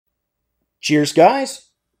Cheers, guys.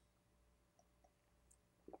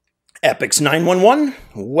 Epix 911.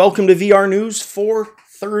 Welcome to VR News for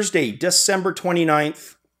Thursday, December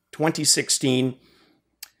 29th, 2016.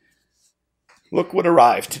 Look what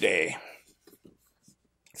arrived today.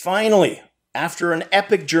 Finally, after an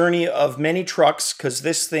epic journey of many trucks, because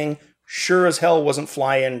this thing sure as hell wasn't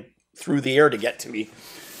flying through the air to get to me,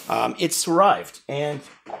 it's arrived. And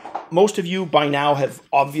most of you by now have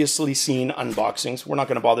obviously seen unboxings. We're not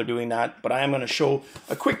going to bother doing that, but I am going to show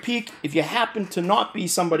a quick peek, if you happen to not be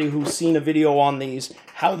somebody who's seen a video on these,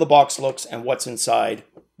 how the box looks and what's inside.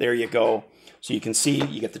 There you go. So you can see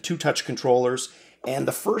you get the two touch controllers. And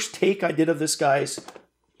the first take I did of this, guys,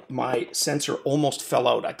 my sensor almost fell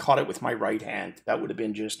out. I caught it with my right hand. That would have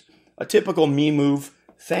been just a typical me move.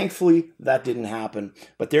 Thankfully, that didn't happen.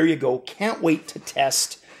 But there you go. Can't wait to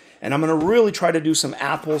test. And I'm going to really try to do some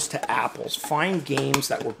apples to apples. Find games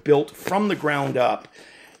that were built from the ground up.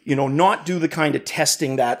 You know, not do the kind of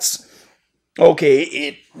testing that's, okay,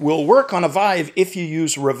 it will work on a Vive if you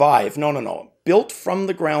use Revive. No. Built from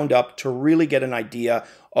the ground up to really get an idea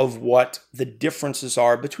of what the differences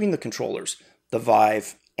are between the controllers, the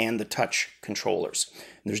Vive and the touch controllers.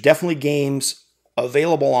 And there's definitely games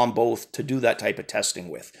available on both to do that type of testing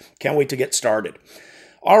with. Can't wait to get started.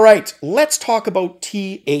 All right, let's talk about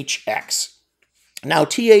THX. Now,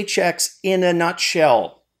 THX, in a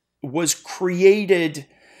nutshell, was created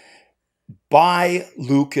by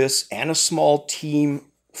Lucas and a small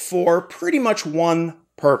team for pretty much one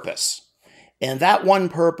purpose. And that one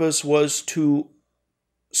purpose was to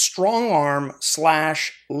strong arm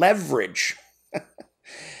 / leverage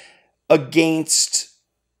against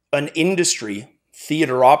an industry,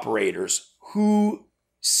 theater operators, who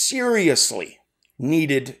seriously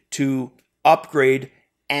needed to upgrade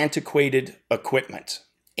antiquated equipment.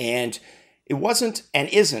 And it wasn't and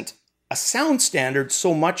isn't a sound standard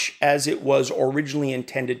so much as it was originally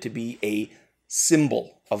intended to be a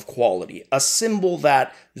symbol of quality, a symbol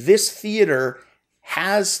that this theater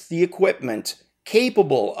has the equipment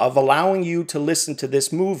capable of allowing you to listen to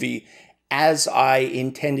this movie as I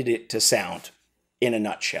intended it to sound, in a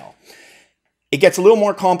nutshell. It gets a little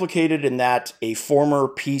more complicated in that a former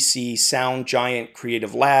PC sound giant,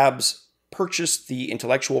 Creative Labs, purchased the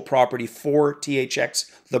intellectual property for THX,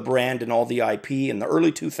 the brand and all the IP, in the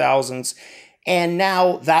early 2000s, and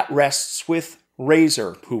now that rests with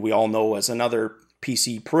Razer, who we all know as another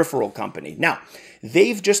PC peripheral company. Now,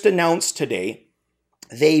 they've just announced today,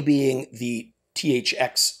 they being the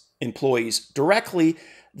THX employees directly,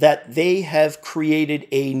 that they have created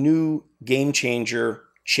a new game changer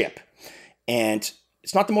chip. And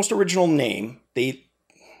it's not the most original name.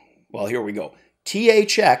 Well, here we go.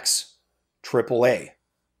 THX AAA.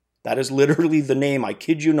 That is literally the name. I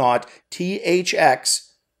kid you not.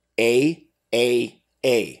 THX AAA.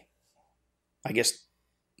 I guess,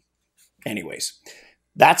 anyways,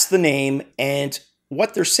 that's the name. And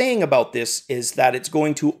what they're saying about this is that it's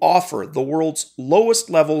going to offer the world's lowest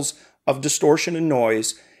levels of distortion and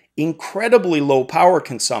noise, incredibly low power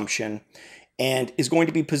consumption, and is going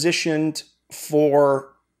to be positioned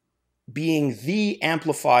for being the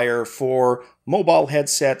amplifier for mobile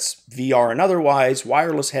headsets, VR and otherwise,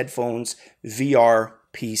 wireless headphones, VR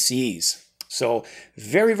PCs. So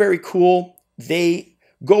very, very cool. They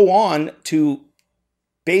go on to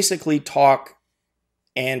basically talk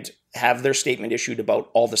and have their statement issued about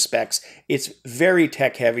all the specs. It's very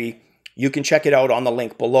tech heavy. You can check it out on the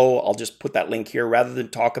link below. I'll just put that link here rather than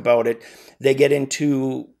talk about it. They get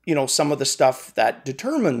into, you know, some of the stuff that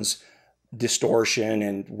determines distortion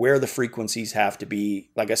and where the frequencies have to be.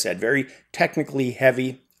 Like I said, very technically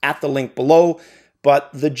heavy at the link below. But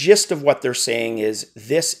the gist of what they're saying is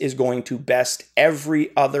this is going to best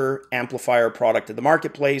every other amplifier product in the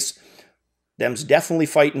marketplace. Them's definitely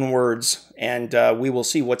fighting words, and we will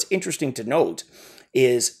see. What's interesting to note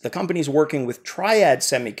is the company's working with Triad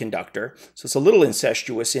Semiconductor, so it's a little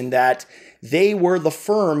incestuous in that they were the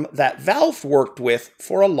firm that Valve worked with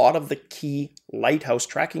for a lot of the key lighthouse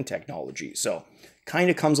tracking technology. So kind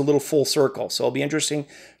of comes a little full circle. So it'll be interesting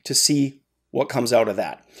to see what comes out of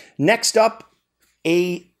that. Next up,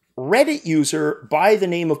 a Reddit user by the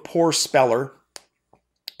name of Poor Speller,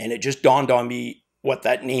 and it just dawned on me what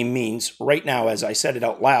that name means right now as I said it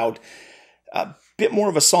out loud. A bit more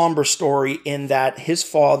of a somber story in that his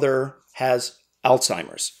father has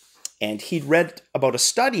Alzheimer's. And he'd read about a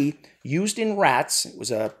study used in rats. It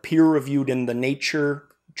was peer-reviewed in the Nature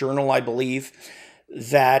journal, I believe,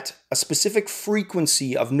 that a specific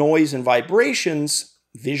frequency of noise and vibrations,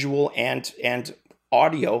 visual and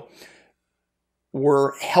audio,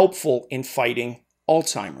 were helpful in fighting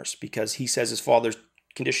Alzheimer's, because he says his father's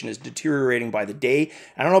condition is deteriorating by the day.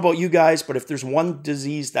 I don't know about you guys, but if there's one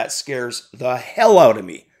disease that scares the hell out of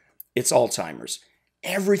me, it's Alzheimer's.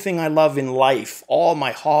 Everything I love in life, all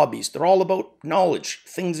my hobbies, they're all about knowledge,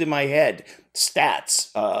 things in my head,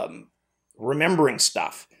 stats, remembering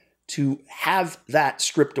stuff. To have that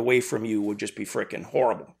stripped away from you would just be freaking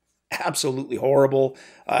horrible. Absolutely horrible.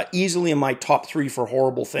 Easily in my top 3 for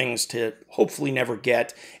horrible things to hopefully never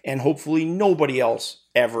get, and hopefully nobody else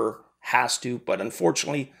ever has to. But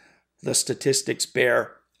unfortunately, the statistics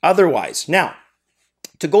bear otherwise. Now,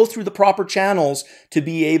 to go through the proper channels to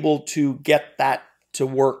be able to get that to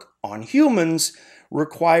work on humans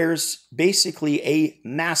requires basically a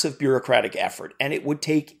massive bureaucratic effort, and it would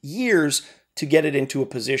take years to get it into a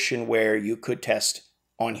position where you could test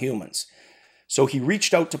on humans. So he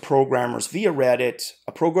reached out to programmers via Reddit.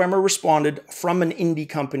 A programmer responded from an indie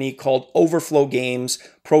company called Overflow Games,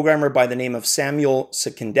 programmer by the name of Samuel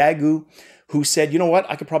Sekendagu, who said, you know what,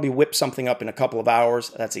 I could probably whip something up in a couple of hours.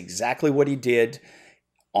 That's exactly what he did.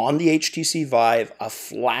 On the HTC Vive, a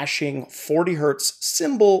flashing 40 hertz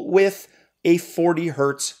symbol with a 40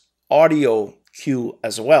 hertz audio cue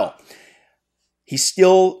as well.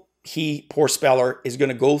 He, poor speller, is going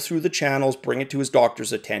to go through the channels, bring it to his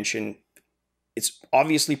doctor's attention. It's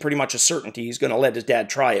obviously pretty much a certainty he's going to let his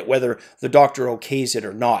dad try it, whether the doctor okays it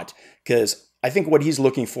or not. Because I think what he's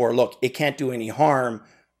looking for, look, it can't do any harm,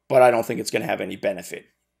 but I don't think it's going to have any benefit.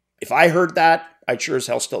 If I heard that, I'd sure as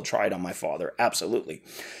hell still try it on my father. Absolutely.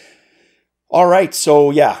 All right,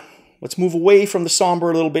 so yeah, let's move away from the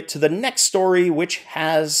somber a little bit to the next story, which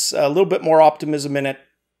has a little bit more optimism in it.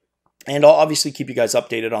 And I'll obviously keep you guys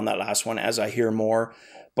updated on that last one as I hear more.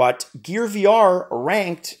 But Gear VR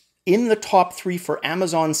ranked in the top 3 for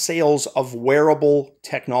Amazon sales of wearable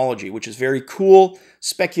technology, which is very cool.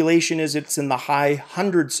 Speculation is it's in the high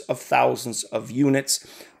hundreds of thousands of units.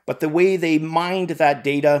 But the way they mined that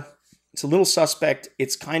data, it's a little suspect.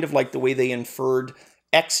 It's kind of like the way they inferred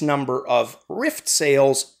X number of Rift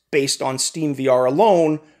sales based on Steam VR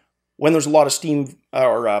alone, when there's a lot of Steam,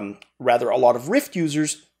 or rather a lot of Rift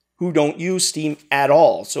users who don't use Steam at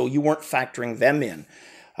all. So you weren't factoring them in.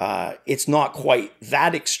 It's not quite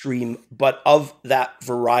that extreme, but of that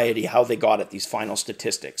variety, how they got at these final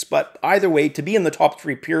statistics. But either way, to be in the top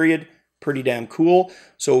 3 period, pretty damn cool.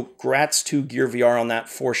 So grats to Gear VR on that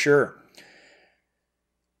for sure.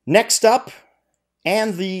 Next up,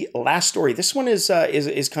 and the last story. This one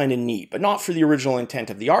is kind of neat, but not for the original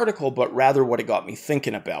intent of the article, but rather what it got me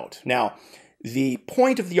thinking about. Now, the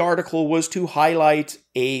point of the article was to highlight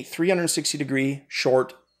a 360-degree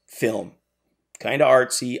short film, kind of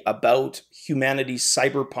artsy, about humanity's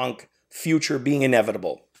cyberpunk future being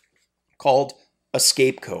inevitable, called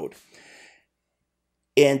Escape Code.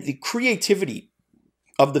 And the creativity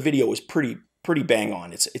of the video is pretty bang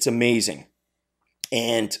on. It's amazing.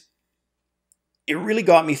 And it really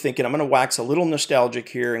got me thinking. I'm going to wax a little nostalgic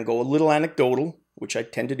here and go a little anecdotal, which I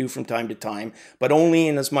tend to do from time to time, but only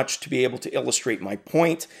in as much to be able to illustrate my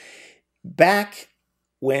point. Back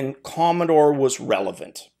when Commodore was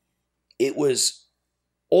relevant, it was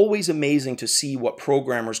always amazing to see what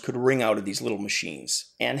programmers could wring out of these little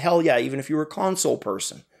machines. And hell yeah, even if you were a console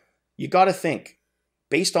person, you got to think,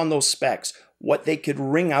 based on those specs, what they could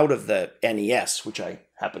wring out of the NES, which I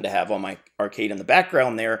happen to have on my arcade in the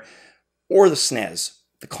background there, or the SNES,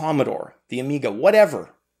 the Commodore, the Amiga,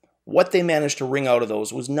 whatever. What they managed to wring out of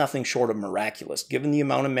those was nothing short of miraculous, given the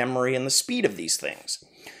amount of memory and the speed of these things.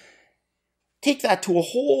 Take that to a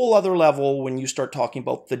whole other level when you start talking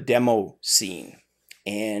about the demo scene.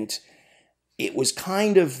 And it was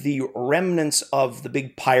kind of the remnants of the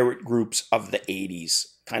big pirate groups of the 80s,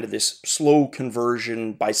 kind of this slow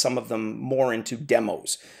conversion by some of them more into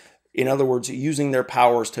demos. In other words, using their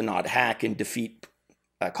powers to not hack and defeat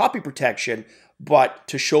copy protection, but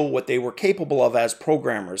to show what they were capable of as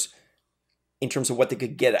programmers in terms of what they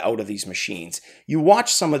could get out of these machines. You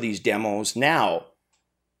watch some of these demos now,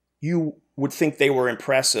 you would think they were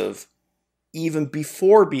impressive even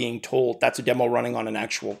before being told that's a demo running on an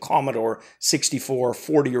actual Commodore 64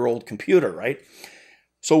 40-year-old computer, right?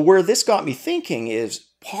 So where this got me thinking is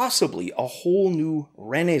possibly a whole new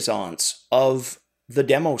renaissance of the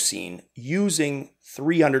demo scene using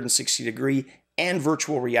 360-degree and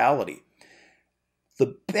virtual reality.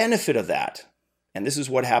 The benefit of that, and this is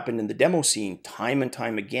what happened in the demo scene time and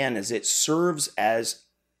time again, is it serves as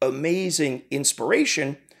amazing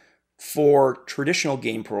inspiration for traditional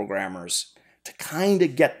game programmers to kind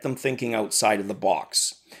of get them thinking outside of the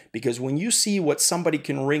box. Because when you see what somebody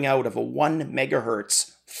can wring out of a 1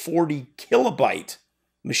 megahertz 40 kilobyte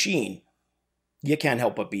machine, you can't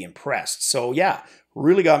help but be impressed. So yeah,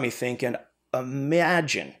 really got me thinking,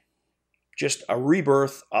 imagine just a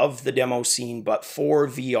rebirth of the demo scene, but for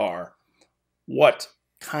VR. What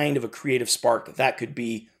kind of a creative spark that could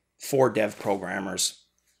be for dev programmers,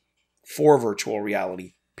 for virtual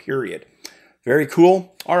reality, period. Very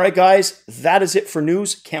cool. All right, guys, that is it for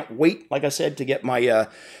news. Can't wait, like I said, to get my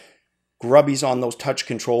grubbies on those touch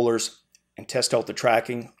controllers and test out the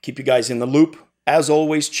tracking. Keep you guys in the loop. As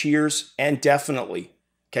always, cheers, and definitely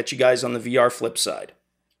catch you guys on the VR flip side.